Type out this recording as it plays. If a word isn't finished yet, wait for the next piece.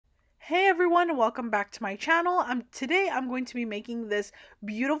Hey everyone, welcome back to my channel. Today I'm going to be making this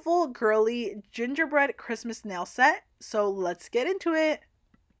beautiful girly gingerbread Christmas nail set. So let's get into it.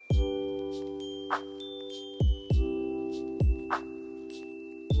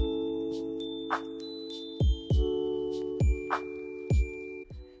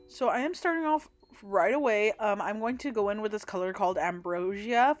 So I am starting off right away. I'm going to go in with this color called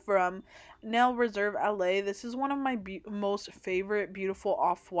Ambrosia from Nail Reserve LA. This is one of my most favorite beautiful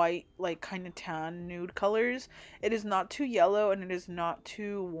off-white, like kind of tan nude colors. It is not too yellow and it is not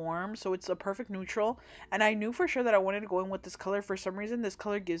too warm, so it's a perfect neutral. And I knew for sure that I wanted to go in with this color. For some reason, this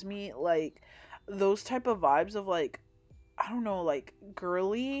color gives me like those type of vibes of like, I don't know, like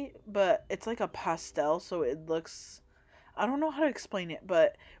girly, but it's like a pastel, so it looks, I don't know how to explain it,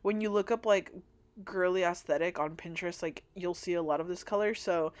 but when you look up like girly aesthetic on Pinterest, like you'll see a lot of this color.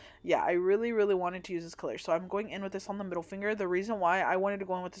 So yeah, I really wanted to use this color. So I'm going in with this on the middle finger. The reason why I wanted to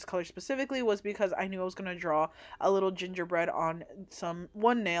go in with this color specifically was because I knew I was going to draw a little gingerbread on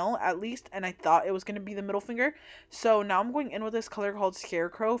one nail at least, and I thought it was going to be the middle finger. So now I'm going in with this color called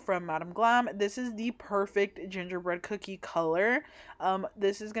Scarecrow from Madam Glam. This is the perfect gingerbread cookie color.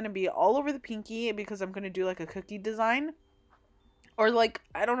 This is going to be all over the pinky because I'm going to do like a cookie design. Or like,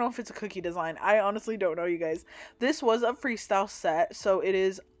 I don't know if it's a cookie design. I honestly don't know, you guys. This was a freestyle set, so it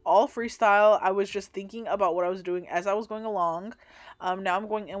is all freestyle. I was just thinking about what I was doing as I was going along. Now I'm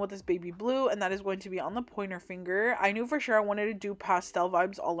going in with this baby blue, and that is going to be on the pointer finger. I knew for sure I wanted to do pastel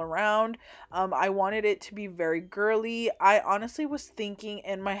vibes all around. I wanted it to be very girly. I honestly was thinking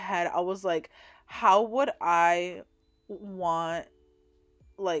in my head, I was like, how would I want,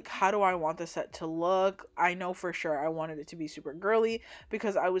 like, how do I want the set to look? I know for sure I wanted it to be super girly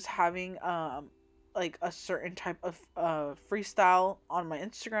because I was having like a certain type of freestyle on my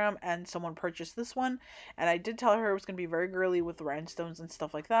Instagram, and someone purchased this one, and I did tell her it was going to be very girly with rhinestones and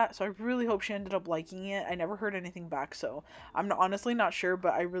stuff like that. So I really hope she ended up liking it. I never heard anything back, so honestly not sure,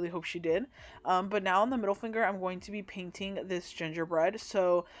 but I really hope she did. But now on the middle finger I'm going to be painting this gingerbread.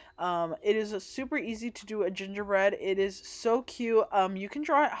 So it is super easy to do a gingerbread. It is so cute. You can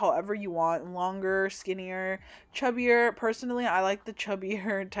draw it however you want, longer, skinnier, chubbier. Personally, I like the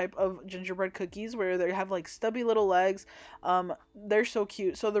chubbier type of gingerbread cookies where they have like stubby little legs. They're so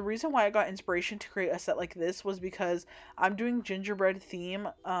cute. So the reason why I got inspiration to create a set like this was because I'm doing gingerbread theme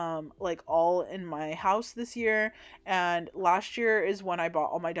like all in my house this year, and last year is when I bought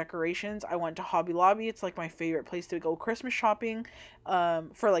all my decorations. I went to Hobby Lobby. It's like my favorite place to go Christmas shopping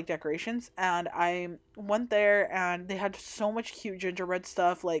for like decorations, and I went there and they had so much cute gingerbread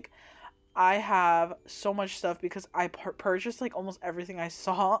stuff. Like, I have so much stuff because I purchased like almost everything I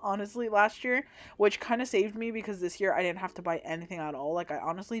saw, honestly, last year, which kind of saved me because this year I didn't have to buy anything at all. Like, I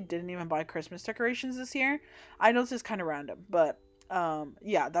honestly didn't even buy Christmas decorations this year. I know this is kind of random, but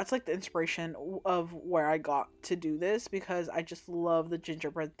yeah, that's like the inspiration of where I got to do this, because I just love the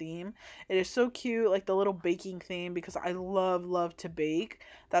gingerbread theme. It is so cute, like the little baking theme, because I love to bake.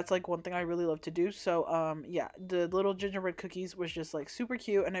 That's like one thing I really love to do. So yeah, the little gingerbread cookies was just like super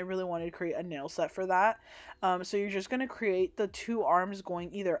cute, and I really wanted to create a nail set for that. So you're just gonna create the two arms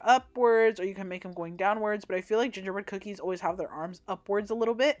going either upwards, or you can make them going downwards, but I feel like gingerbread cookies always have their arms upwards a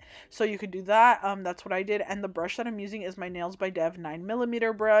little bit, so you could do that. That's what I did. And the brush that I'm using is my Nailzbydev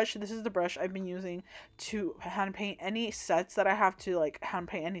 9mm brush. This is the brush I've been using to hand paint any sets that I have to like hand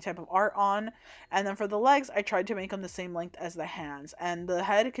paint any type of art on. And then for the legs, I tried to make them the same length as the hands, and the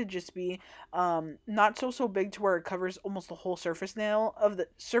head could just be not so big to where it covers almost the whole surface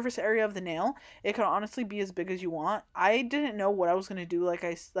area of the nail. It can honestly be as big as you want. I didn't know what I was going to do. Like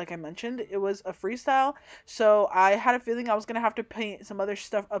I mentioned, it was a freestyle, so I had a feeling I was going to have to paint some other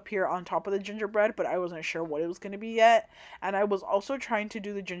stuff up here on top of the gingerbread, but I wasn't sure what it was going to be yet. And I was also trying to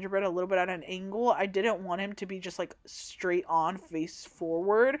do the gingerbread a little bit at an angle. I didn't want him to be just like straight on face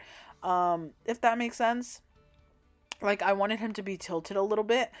forward, if that makes sense. Like, I wanted him to be tilted a little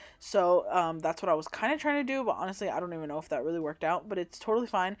bit. So that's what I was kind of trying to do, but honestly I don't even know if that really worked out, but it's totally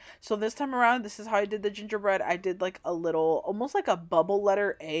fine. So this time around, this is how I did the gingerbread. I did like a little, almost like a bubble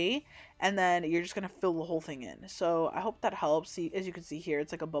letter A, and then you're just gonna fill the whole thing in. So I hope that helps. See, as you can see here,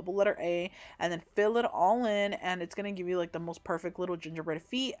 it's like a bubble letter A, and then fill it all in, and it's gonna give you like the most perfect little gingerbread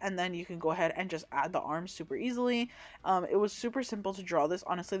feet. And then you can go ahead and just add the arms super easily. It was super simple to draw this.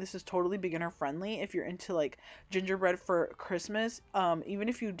 Honestly, this is totally beginner friendly if you're into like gingerbread for Christmas. Even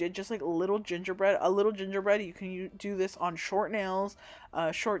if you did just like a little gingerbread, you can do this on short nails,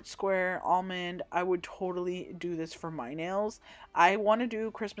 short, square, almond. I would totally do this for my nails. I want to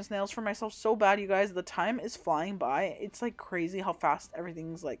do Christmas nails for myself so bad, you guys. The time is flying by. It's like crazy how fast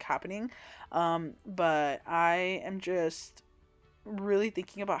everything's like happening. But I am just really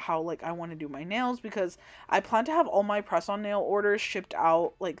thinking about how like I want to do my nails, because I plan to have all my press on nail orders shipped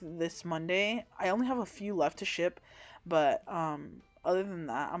out like this Monday. I only have a few left to ship, but other than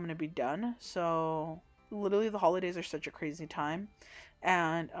that, I'm going to be done. So literally the holidays are such a crazy time.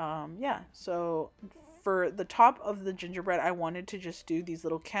 And yeah, so for the top of the gingerbread, I wanted to just do these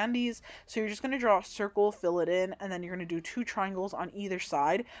little candies. So you're just going to draw a circle, fill it in, and then you're going to do 2 triangles on either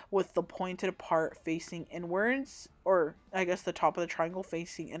side with the pointed part facing inwards, or I guess the top of the triangle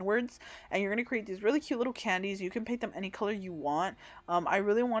facing inwards. And you're going to create these really cute little candies. You can paint them any color you want. I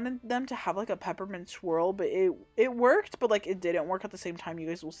really wanted them to have like a peppermint swirl, but it worked, but like it didn't work at the same time. You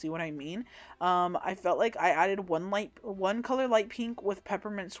guys will see what I mean. I felt like I added one color light pink with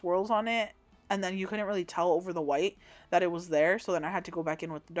peppermint swirls on it, and then you couldn't really tell over the white that it was there, so then I had to go back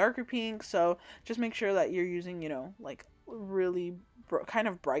in with the darker pink. So just make sure that you're using, you know, like really kind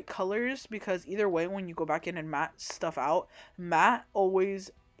of bright colors, because either way, when you go back in and matte stuff out, matte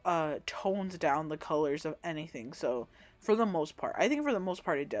always tones down the colors of anything. So for the most part, I think for the most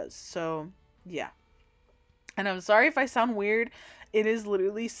part it does. So yeah. And I'm sorry if I sound weird. It is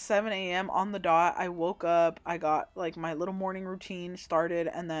literally 7 a.m. on the dot. I woke up, I got like my little morning routine started,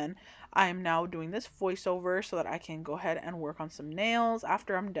 and then I am now doing this voiceover so that I can go ahead and work on some nails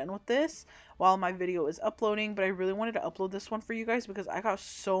after I'm done with this while my video is uploading. But I really wanted to upload this one for you guys because I got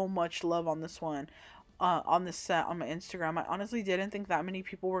so much love on this one. On this set on my Instagram. I honestly didn't think that many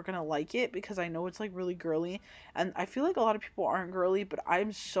people were gonna like it, because I know it's like really girly, and I feel like a lot of people aren't girly, but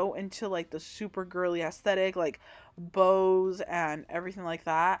I'm so into like the super girly aesthetic, like bows and everything like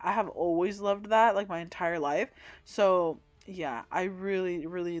that. I have always loved that like my entire life. So yeah, I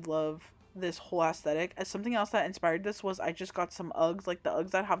really love this whole aesthetic. And something else that inspired this was I just got some Uggs, like the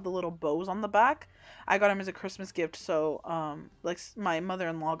Uggs that have the little bows on the back. I got them as a Christmas gift, so like my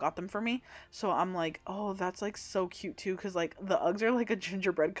mother-in-law got them for me. So I'm like, oh, that's like so cute too, because like the Uggs are like a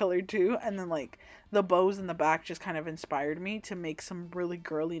gingerbread color too, and then like the bows in the back just kind of inspired me to make some really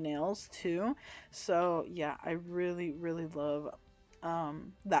girly nails too. So yeah, I really love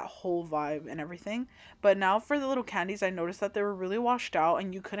that whole vibe and everything. But now for the little candies, I noticed that they were really washed out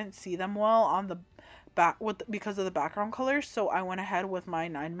and you couldn't see them well on the back because of the background colors. So I went ahead with my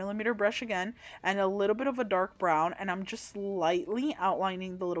 9mm brush again and a little bit of a dark brown, and I'm just lightly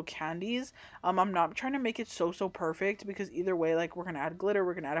outlining the little candies. I'm not trying to make it so perfect, because either way, like, we're gonna add glitter,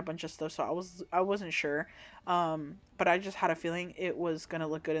 we're gonna add a bunch of stuff, so I wasn't sure. But I just had a feeling it was gonna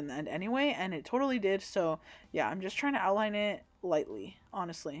look good in the end anyway, and it totally did. So yeah, I'm just trying to outline it lightly,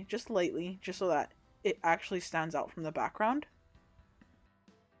 honestly, just lightly, just so that it actually stands out from the background.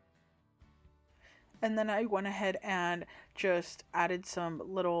 And then I went ahead and just added some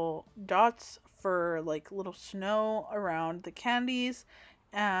little dots for like little snow around the candies.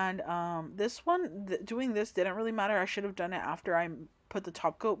 And this one, doing this didn't really matter. I should have done it after I put the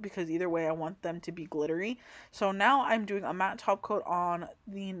top coat, because either way I want them to be glittery. So now I'm doing a matte top coat on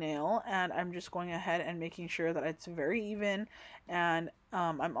the nail, and I'm just going ahead and making sure that it's very even. And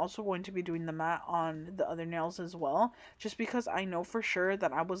I'm also going to be doing the matte on the other nails as well, just because I know for sure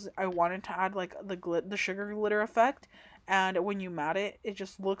that I wanted to add like the sugar glitter effect, and when you matte it, it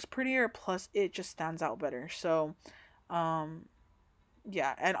just looks prettier, plus it just stands out better. So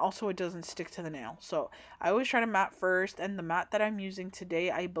yeah, and also it doesn't stick to the nail. So I always try to matte first, and the matte that I'm using today,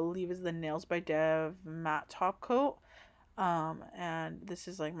 I believe, is the Nailssbydev matte top coat. And this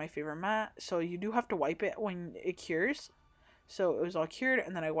is like my favorite matte. So you do have to wipe it when it cures. So it was all cured,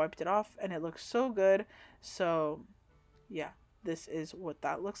 and then I wiped it off, and it looks so good. So yeah, this is what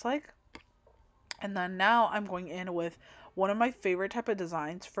that looks like. And then now I'm going in with one of my favorite type of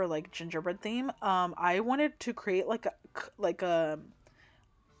designs for like gingerbread theme. I wanted to create like a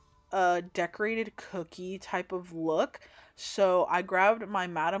decorated cookie type of look. So I grabbed my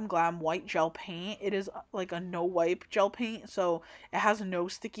Madame Glam white gel paint. It is like a no wipe gel paint, so it has no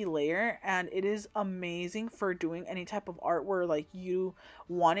sticky layer, and it is amazing for doing any type of art where like you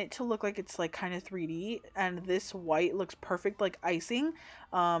want it to look like it's like kind of 3D. And this white looks perfect like icing.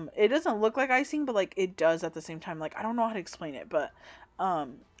 It doesn't look like icing, but like it does at the same time. Like, I don't know how to explain it, but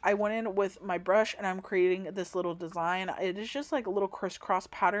I went in with my brush and I'm creating this little design. It is just like a little crisscross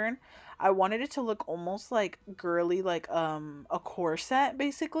pattern. I wanted it to look almost like girly, like a corset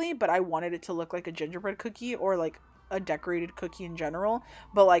basically, but I wanted it to look like a gingerbread cookie, or like a decorated cookie in general,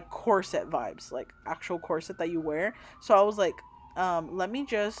 but like corset vibes, like actual corset that you wear. So I was like, let me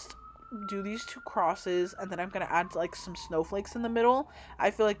just do these 2 crosses, and then I'm gonna add like some snowflakes in the middle.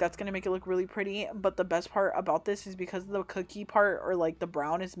 I feel like that's gonna make it look really pretty. But the best part about this is because the cookie part, or like the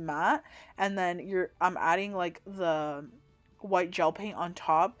brown, is matte, and then I'm adding like the white gel paint on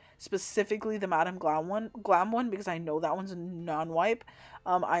top, specifically the Madame Glam one because I know that one's a non-wipe.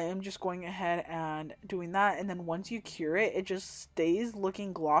 I am just going ahead and doing that, and then once you cure it, it just stays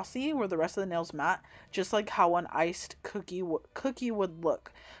looking glossy where the rest of the nails matte, just like how an iced cookie would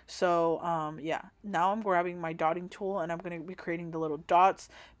look. So yeah, now I'm grabbing my dotting tool and I'm going to be creating the little dots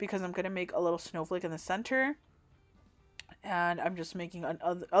because I'm going to make a little snowflake in the center, and I'm just making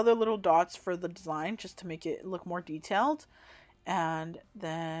other little dots for the design just to make it look more detailed. And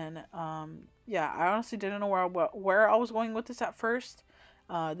then yeah, I honestly didn't know where I was going with this at first.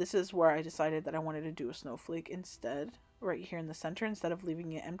 This is where I decided that I wanted to do a snowflake instead, right here in the center, instead of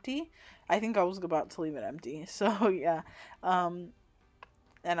leaving it empty. I think I was about to leave it empty. So yeah, and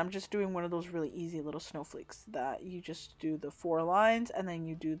I'm just doing one of those really easy little snowflakes that you just do the 4 lines and then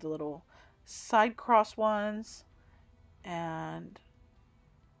you do the little side cross ones, and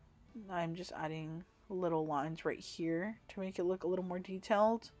I'm just adding little lines right here to make it look a little more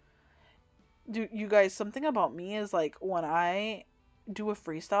detailed. You guys, something about me is like when I do a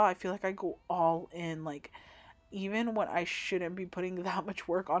freestyle, I feel like I go all in, like even when I shouldn't be putting that much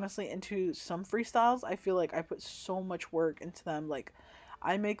work honestly into some freestyles. I feel like I put so much work into them. Like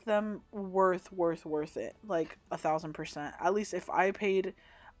I make them worth it, like 1,000%. At least if I paid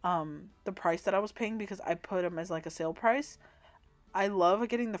the price that I was paying, because I put them as like a sale price. I love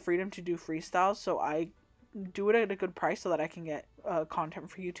getting the freedom to do freestyles, so I do it at a good price so that I can get content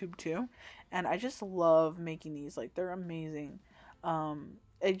for YouTube too. And I just love making these. Like they're amazing.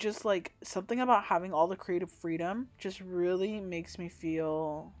 It just like something about having all the creative freedom just really makes me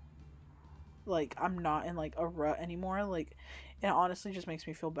feel like I'm not in like a rut anymore. Like it honestly just makes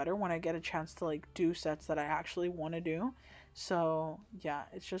me feel better when I get a chance to like do sets that I actually want to do. So yeah,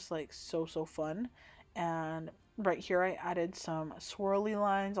 it's just like so fun. And right here I added some swirly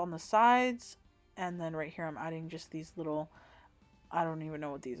lines on the sides, and then right here I'm adding just these little, I don't even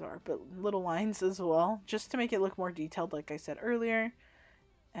know what these are, but little lines as well, just to make it look more detailed like I said earlier.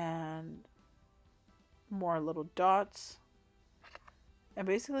 And more little dots, and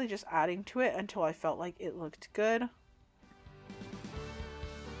basically just adding to it until I felt like it looked good.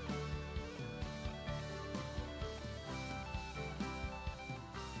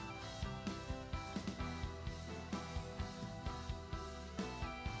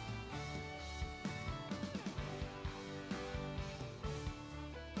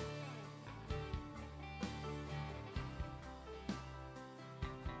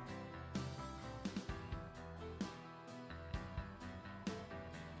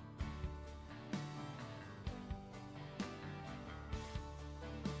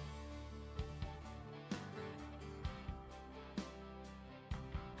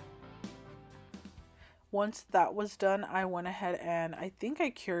 Once that was done, I went ahead and I think I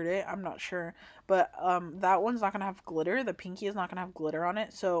cured it. I'm not sure, but that one's not gonna have glitter. The pinky is not gonna have glitter on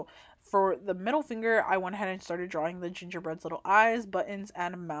it. So for the middle finger, I went ahead and started drawing the gingerbread's little eyes, buttons,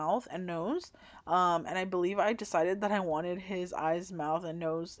 and mouth and nose. And I believe I decided that I wanted his eyes, mouth, and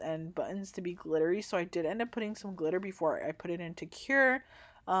nose and buttons to be glittery. So I did end up putting some glitter before I put it into cure.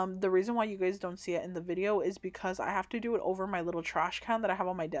 The reason why you guys don't see it in the video is because I have to do it over my little trash can that I have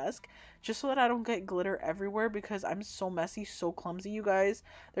on my desk, just so that I don't get glitter everywhere, because I'm so messy, so clumsy, you guys.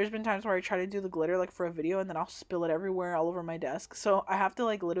 There's been times where I try to do the glitter like for a video and then I'll spill it everywhere all over my desk. So I have to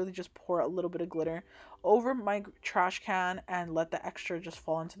like literally just pour a little bit of glitter over my trash can and let the extra just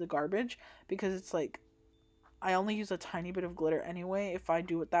fall into the garbage, because it's like I only use a tiny bit of glitter anyway. If I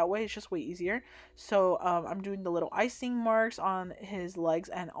do it that way, it's just way easier. So I'm doing the little icing marks on his legs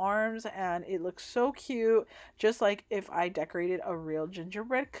and arms, and it looks so cute, just like if I decorated a real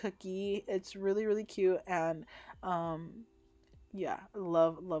gingerbread cookie. It's really cute, and yeah,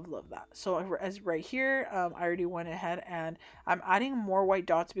 love that. So as right here, I already went ahead and I'm adding more white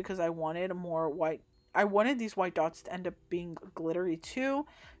dots because I wanted more white. I wanted these white dots to end up being glittery too,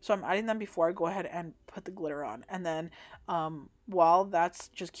 so I'm adding them before I go ahead and put the glitter on. And then while that's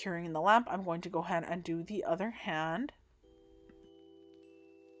just curing in the lamp, I'm going to go ahead and do the other hand.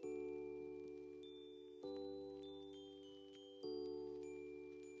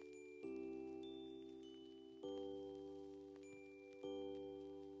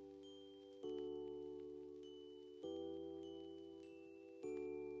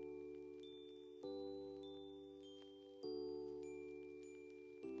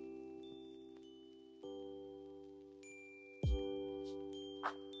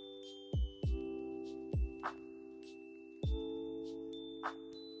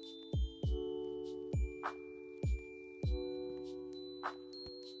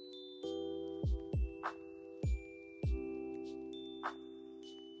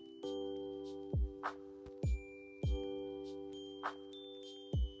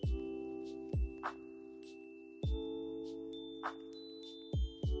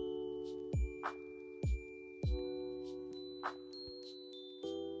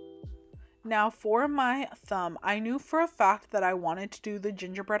 Now for my thumb, I knew for a fact that I wanted to do the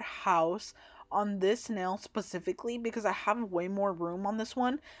gingerbread house on this nail specifically because I have way more room on this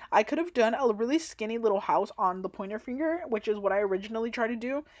one. I could have done a really skinny little house on the pointer finger, which is what I originally tried to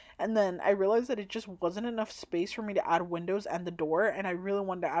do, and then I realized that it just wasn't enough space for me to add windows and the door, and I really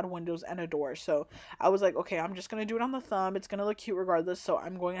wanted to add windows and a door. So I was like, okay, I'm just gonna do it on the thumb. It's gonna look cute regardless, so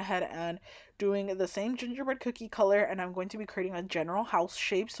I'm going ahead and doing the same gingerbread cookie color, and I'm going to be creating a general house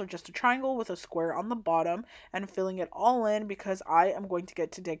shape, so just a triangle with a square on the bottom, and filling it all in because I am going to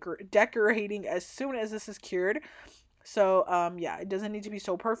get to decorating as soon as this is cured. So yeah, it doesn't need to be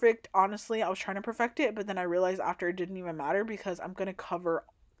so perfect. Honestly, I was trying to perfect it, but then I realized after it didn't even matter because I'm gonna cover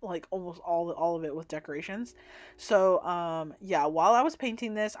like almost all of it with decorations. So yeah, while I was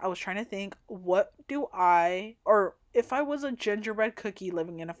painting this, I was trying to think, what do I, or if I was a gingerbread cookie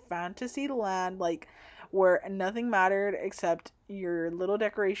living in a fantasy land, like where nothing mattered except your little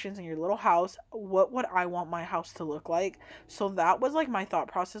decorations and your little house, what would I want my house to look like? So that was like my thought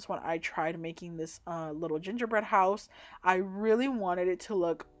process when I tried making this little gingerbread house. I really wanted it to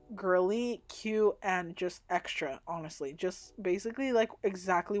look girly, cute, and just extra, honestly. Just basically like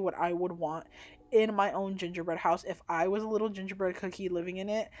exactly what I would want in my own gingerbread house if I was a little gingerbread cookie living in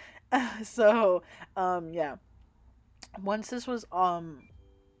it. So yeah, once this was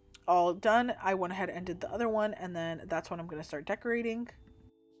all done, I went ahead and did the other one, and then that's when I'm gonna start decorating.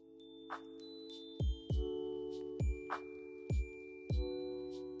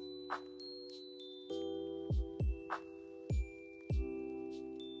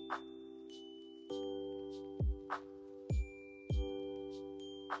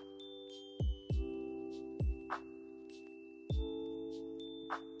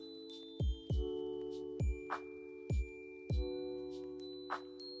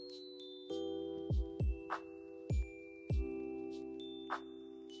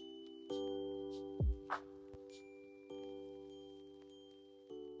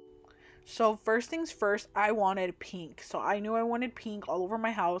 So first things first, I wanted pink. So I knew I wanted pink all over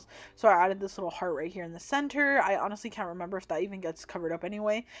my house. So I added this little heart right here in the center. I honestly can't remember if that even gets covered up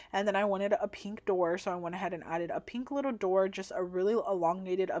anyway. And then I wanted a pink door. So I went ahead and added a pink little door, just a really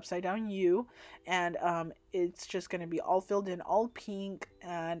elongated upside down U. And it's just going to be all filled in, all pink.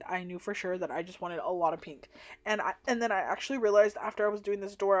 And I knew for sure that I just wanted a lot of pink. And then I actually realized after I was doing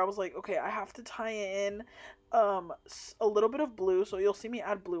this door, I was like, okay, I have to tie in a little bit of blue, so you'll see me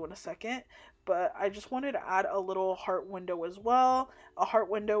add blue in a second, but I just wanted to add a little heart window as well. A heart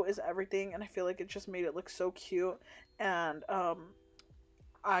window is everything, and I feel like it just made it look so cute. And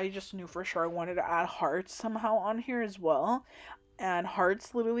I just knew for sure I wanted to add hearts somehow on here as well. And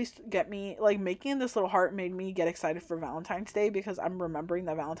hearts literally get me, like, making this little heart made me get excited for Valentine's Day because I'm remembering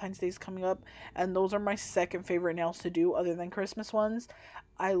that Valentine's Day is coming up, and those are my second favorite nails to do other than Christmas ones.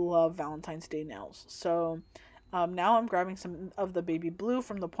 I love Valentine's Day nails. So now I'm grabbing some of the baby blue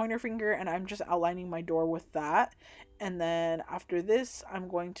from the pointer finger, and I'm just outlining my door with that. And then after this, I'm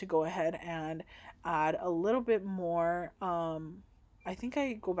going to go ahead and add a little bit more. I think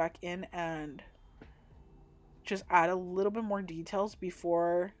I go back in and just add a little bit more details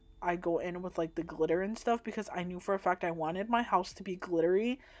before I go in with like the glitter and stuff, because I knew for a fact I wanted my house to be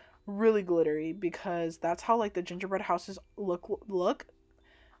glittery, really glittery, because that's how like the gingerbread houses look,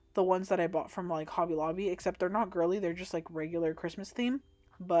 the ones that I bought from like Hobby Lobby, except they're not girly, they're just like regular Christmas theme.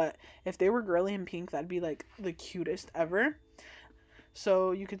 But if they were girly and pink, that'd be like the cutest ever.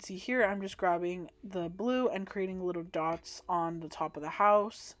 So you can see here, I'm just grabbing the blue and creating little dots on the top of the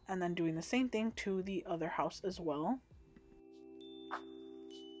house, and then doing the same thing to the other house as well.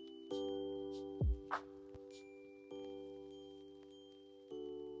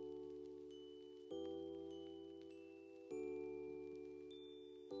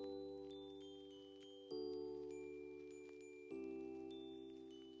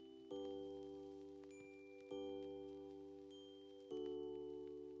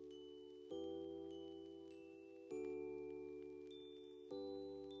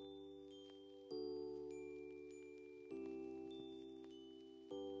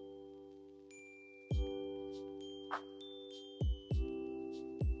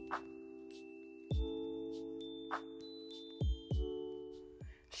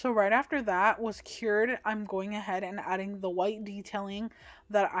 So right after that was cured, I'm going ahead and adding the white detailing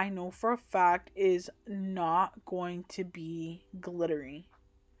that I know for a fact is not going to be glittery.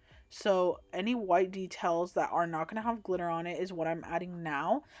 So any white details that are not going to have glitter on it is what I'm adding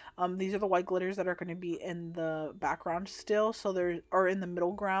now. These are the white glitters that are going to be in the background still. So there are in the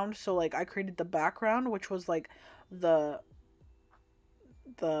middle ground. So like I created the background, which was like the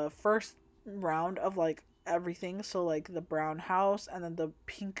first round of like everything. So like the brown house and then the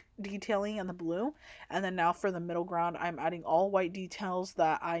pink detailing and the blue. And then now for the middle ground, I'm adding all white details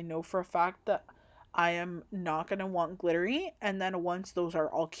that I know for a fact that I am not going to want glittery. And then once those are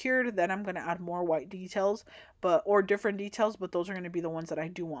all cured, then I'm going to add more white details, but or different details, but those are going to be the ones that I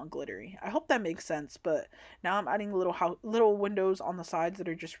do want glittery. I hope that makes sense. But now I'm adding little windows on the sides that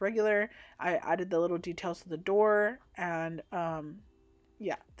are just regular. I added the little details to the door, and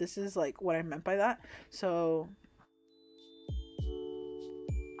yeah, this is like what I meant by that. So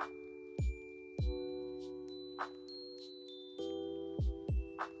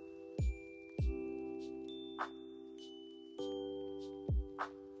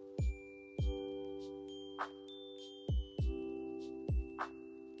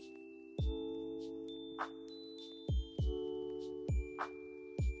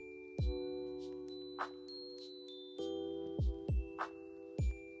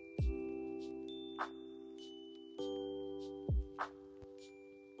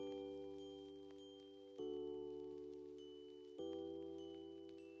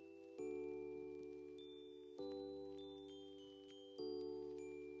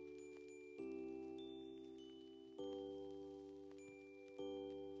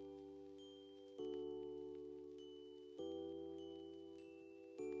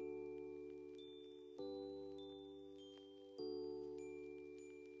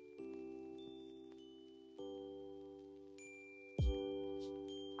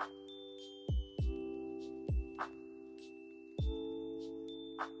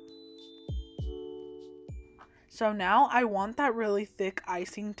So now I want that really thick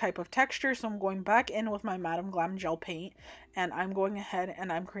icing type of texture. So I'm going back in with my Madam Glam gel paint, and I'm going ahead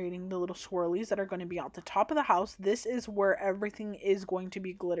and I'm creating the little swirlies that are going to be at the top of the house. This is where everything is going to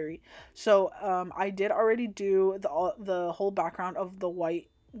be glittery. So I did already do the whole background of the white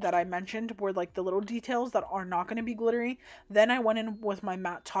that I mentioned, were like the little details that are not going to be glittery. Then I went in with my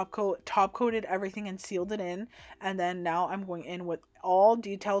matte top coated everything and sealed it in. And then now I'm going in with all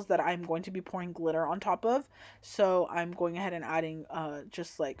details that I'm going to be pouring glitter on top of. So I'm going ahead and adding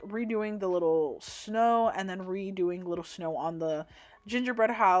just like redoing the little snow, and then redoing little snow on the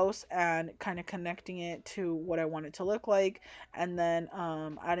gingerbread house and kind of connecting it to what I want it to look like. And then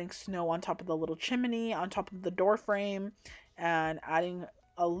adding snow on top of the little chimney, on top of the door frame, and adding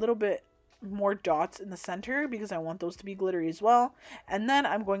a little bit more dots in the center because I want those to be glittery as well. And then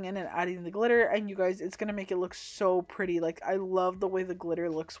I'm going in and adding the glitter, and you guys, it's gonna make it look so pretty. Like, I love the way the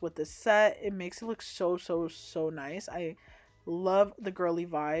glitter looks with this set. It makes it look so nice. I love the girly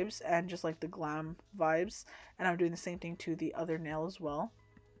vibes and just like the glam vibes, and I'm doing the same thing to the other nail as well.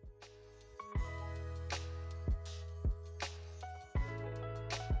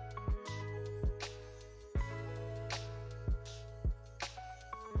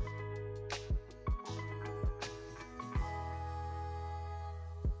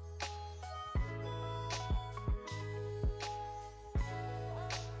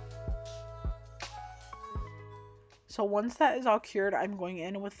 So once that is all cured, I'm going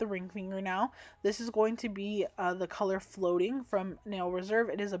in with the ring finger now. This is going to be the color Floating from Nail Reserve.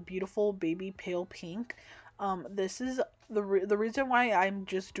 It is a beautiful baby pale pink. This is the reason why I'm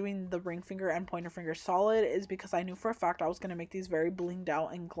just doing the ring finger and pointer finger solid is because I knew for a fact I was going to make these very blinged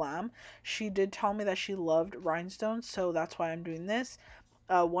out and glam. She did tell me that she loved rhinestones, so that's why I'm doing this.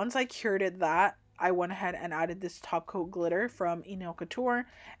 Once I cured it, I went ahead and added this top coat glitter from Nail Couture,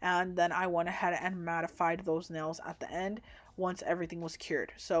 and then I went ahead and mattified those nails at the end once everything was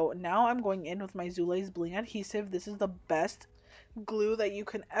cured. So now I'm going in with my Zuley's Bling adhesive. This is the best glue that you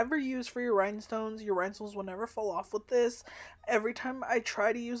can ever use for your rhinestones. Your rhinestones will never fall off with this. Every time I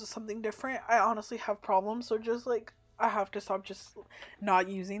try to use something different, I honestly have problems. So just like, I have to stop just not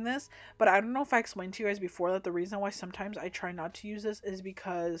using this. But I don't know if I explained to you guys before that the reason why sometimes I try not to use this is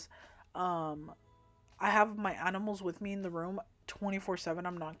because I have my animals with me in the room 24/7.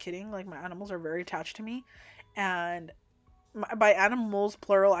 I'm not kidding. Like, my animals are very attached to me, and by animals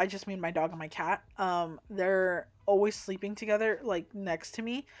plural, I just mean my dog and my cat. They're always sleeping together, like next to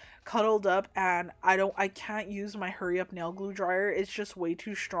me, cuddled up, and I can't use my hurry up nail glue dryer. It's just way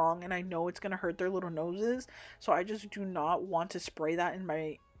too strong, and I know it's gonna hurt their little noses, so I just do not want to spray that in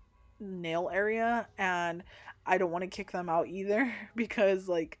my nail area, and I don't want to kick them out either because,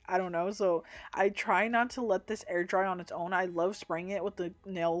 like, I don't know. So I try not to let this air dry on its own. I love spraying it with the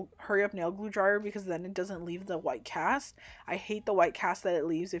hurry up nail glue dryer because then it doesn't leave the white cast. I hate the white cast that it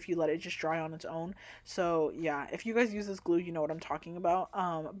leaves if you let it just dry on its own. So yeah, if you guys use this glue, you know what I'm talking about.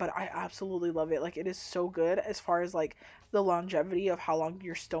 But I absolutely love it. Like, it is so good as far as like the longevity of how long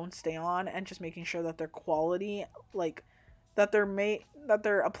your stones stay on, and just making sure that their quality, like, that they're made that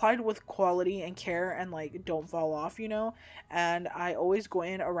they're applied with quality and care and like don't fall off, you know. And I always go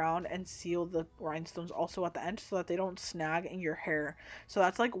in around and seal the rhinestones also at the end so that they don't snag in your hair. So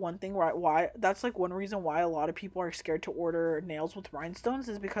that's like one thing why that's like one reason why a lot of people are scared to order nails with rhinestones,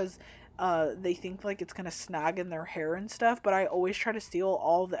 is because they think like it's gonna snag in their hair and stuff. But I always try to seal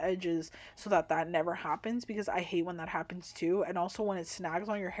all the edges so that that never happens, because I hate when that happens too. And also when it snags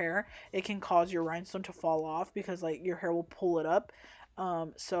on your hair, it can cause your rhinestone to fall off because like your hair will pull it up.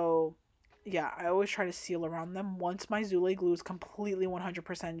 So yeah, I always try to seal around them. Once my Zulay glue is completely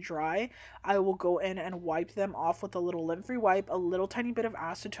 100% dry, I will go in and wipe them off with a little lint-free wipe, a little tiny bit of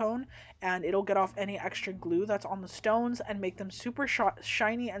acetone, and it'll get off any extra glue that's on the stones and make them super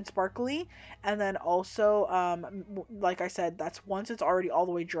shiny and sparkly. And then also, like I said, that's once it's already all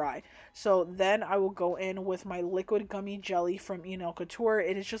the way dry. So then I will go in with my liquid gummy jelly from Nail Couture.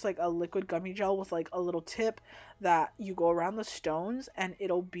 It is just like a liquid gummy gel with like a little tip that you go around the stones, and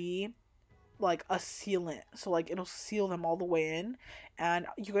it'll be like a sealant, so like it'll seal them all the way in. And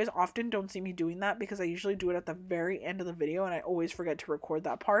you guys often don't see me doing that because I usually do it at the very end of the video and I always forget to record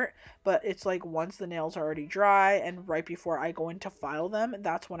that part. But it's like once the nails are already dry and right before I go in to file them,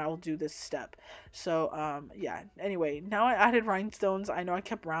 that's when I will do this step. So yeah, anyway, now I added rhinestones. I know I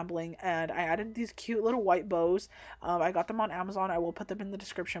kept rambling, and I added these cute little white bows. I got them on Amazon. I will put them in the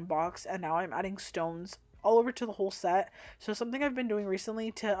description box. And now I'm adding stones all over to the whole set. So something I've been doing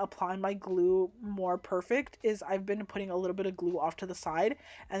recently to apply my glue more perfect is I've been putting a little bit of glue off to the side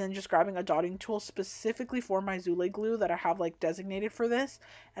and then just grabbing a dotting tool specifically for my Zulay glue that I have like designated for this,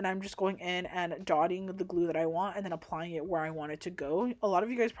 and I'm just going in and dotting the glue that I want and then applying it where I want it to go. A lot of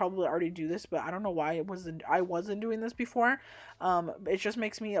you guys probably already do this, but I don't know why I wasn't doing this before. It just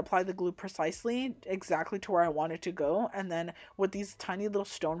makes me apply the glue precisely exactly to where I want it to go, and then with these tiny little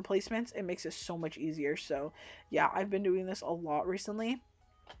stone placements it makes it so much easier. So yeah, I've been doing this a lot recently,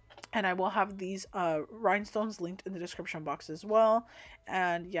 and I will have these rhinestones linked in the description box as well.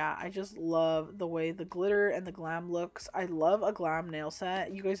 And yeah, I just love the way the glitter and the glam looks. I love a glam nail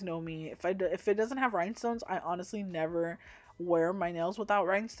set. You guys know me. If it doesn't have rhinestones, I honestly never wear my nails without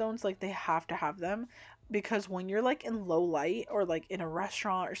rhinestones. Like, they have to have them, because when you're like in low light or like in a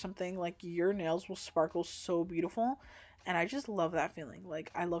restaurant or something, like your nails will sparkle so beautiful, and I just love that feeling.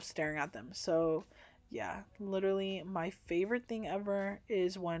 Like, I love staring at them. So yeah, literally my favorite thing ever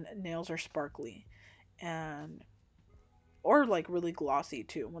is when nails are sparkly, and or like really glossy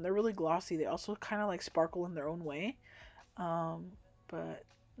too. When they're really glossy, they also kind of like sparkle in their own way. But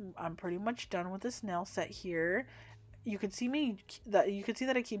I'm pretty much done with this nail set here. You could see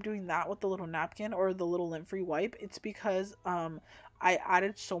that I keep doing that with the little napkin or the little lint-free wipe. It's because I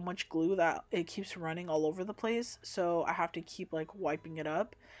added so much glue that it keeps running all over the place, so I have to keep like wiping it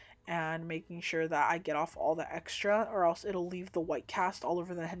up and making sure that I get off all the extra, or else it'll leave the white cast all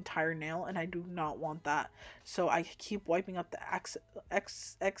over the entire nail, and I do not want that. So I keep wiping up the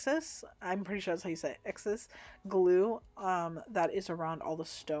excess, I'm pretty sure that's how you say it, excess glue that is around all the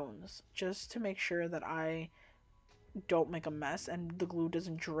stones, just to make sure that I don't make a mess and the glue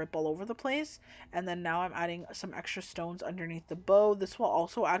doesn't drip all over the place. And then now I'm adding some extra stones underneath the bow. This will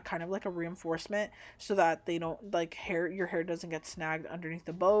also add kind of like a reinforcement so that they don't like your hair doesn't get snagged underneath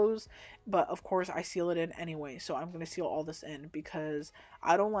the bows. But of course I seal it in anyway, so I'm going to seal all this in because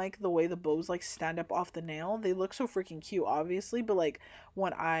I don't like the way the bows like stand up off the nail. They look so freaking cute obviously, but like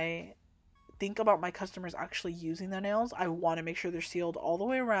when I think about my customers actually using the nails, I want to make sure they're sealed all the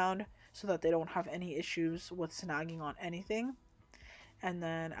way around so that they don't have any issues with snagging on anything. And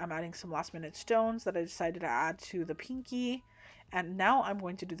then I'm adding some last minute stones that I decided to add to the pinky, and now I'm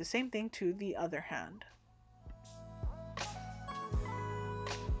going to do the same thing to the other hand.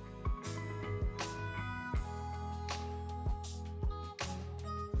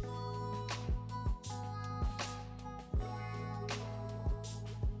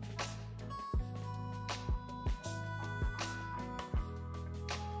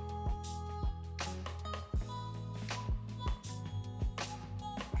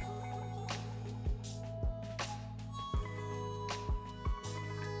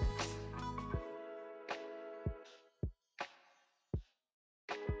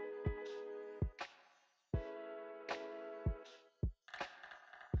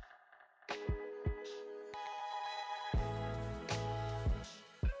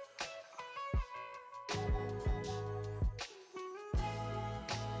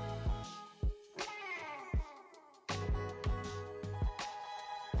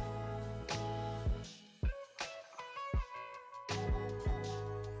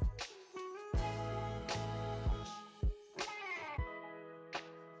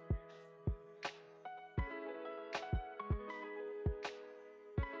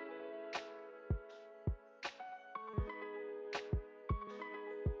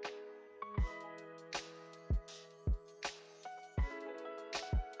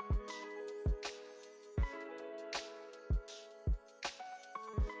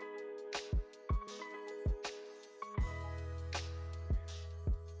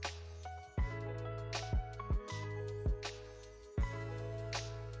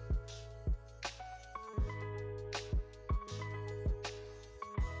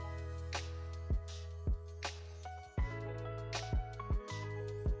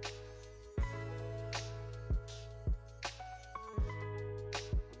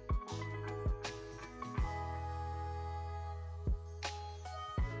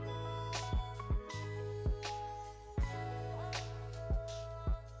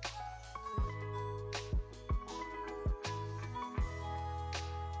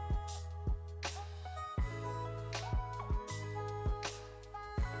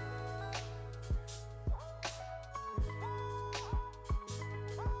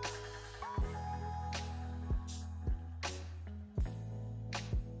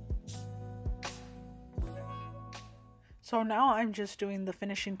 So now I'm just doing the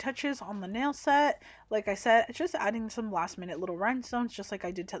finishing touches on the nail set. Like I said, just adding some last minute little rhinestones just like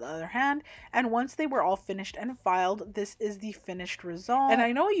I did to the other hand. And once they were all finished and filed, this is the finished result. And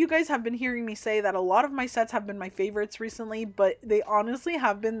I know you guys have been hearing me say that a lot of my sets have been my favorites recently, but they honestly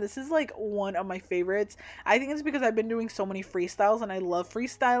have been. This is like one of my favorites. I think it's because I've been doing so many freestyles and I love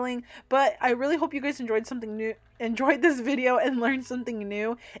freestyling, but I really hope you guys enjoyed this video and learned something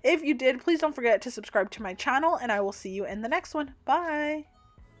new. If you did, please don't forget to subscribe to my channel, and I will see you in the next one. Bye!